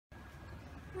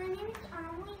name is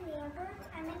Emily Lambert.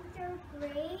 I'm in 3rd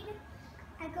grade.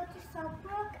 I go to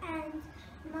Southbrook, and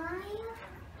my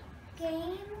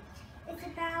game is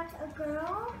about a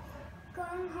girl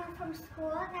going home from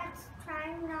school that's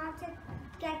trying not to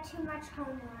get too much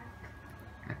homework.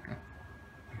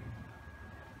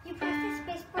 You press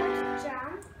the space bar to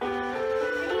jump, and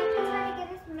you have to try to get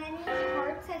as many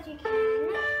hearts as you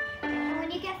can. And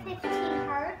when you get 15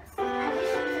 hearts, you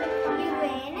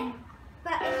win.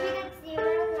 But if you get 0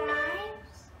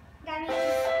 lives, that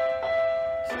means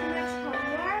too much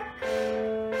homework,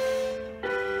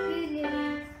 you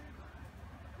lose.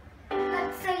 But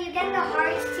so you get the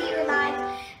hearts to your lives.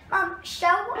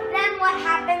 Show them what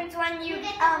happens when you lose.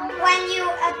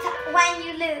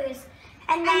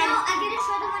 And then I'm gonna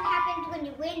show them what happens when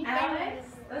you win. Alex,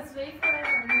 let's wait for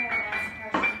the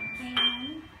last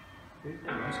question. Where's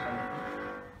the noise coming from?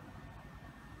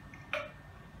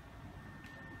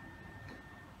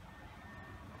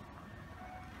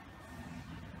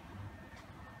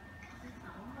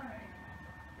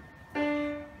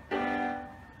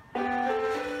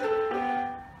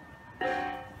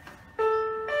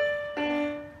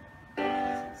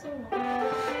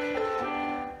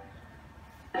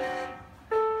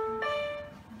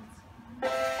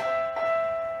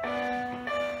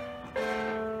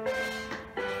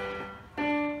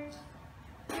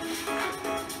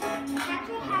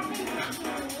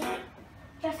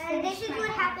 And this is what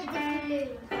happens if you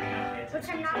lose, which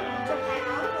I'm not going to jump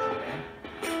out.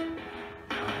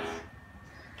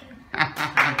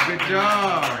 Good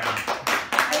job.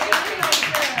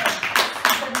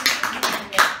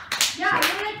 Yeah, I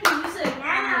really like the music.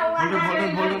 Now, Hold on.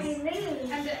 if you lose?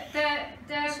 And the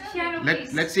piano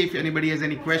piece. Let's see if anybody has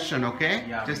any question, okay?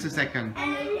 Yeah. Just a second.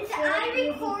 And I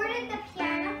recorded the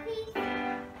piano piece.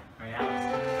 Oh,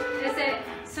 yeah. Is it,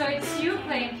 so it's you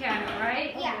playing piano,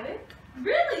 right? Yeah.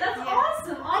 Really? That's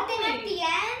awesome. But then at the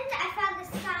end, I found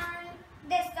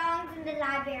the songs in the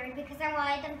library because I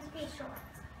wanted them to be short.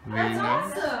 Very That's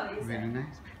nice. awesome. Very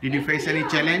nice. Did you face any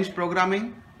challenge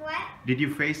programming? What? Did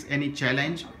you face any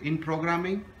challenge in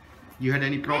programming? You had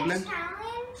any problem? My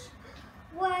challenge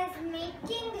was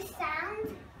making the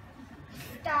sound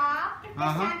stop. The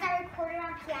sounds I recorded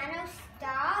on piano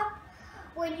stop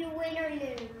when you win or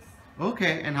lose.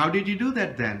 Okay, and how did you do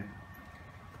that then?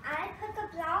 I put the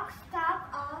block stop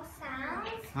all sounds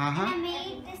Uh-huh. and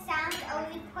made the sound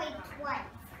only play twice.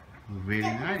 Very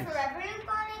Except nice. for every loop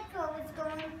on it, so it was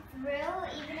going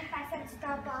through even if I said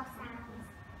stop all sounds.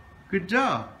 Good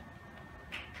job.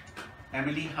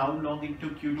 Emily, how long it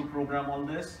took you to program all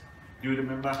this? Do you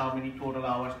remember how many total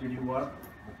hours did you work?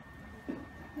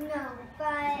 No, but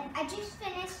I just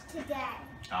finished today.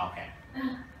 Okay.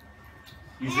 And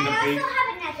Is it I a big? also have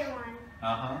another one.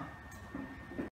 Uh-huh.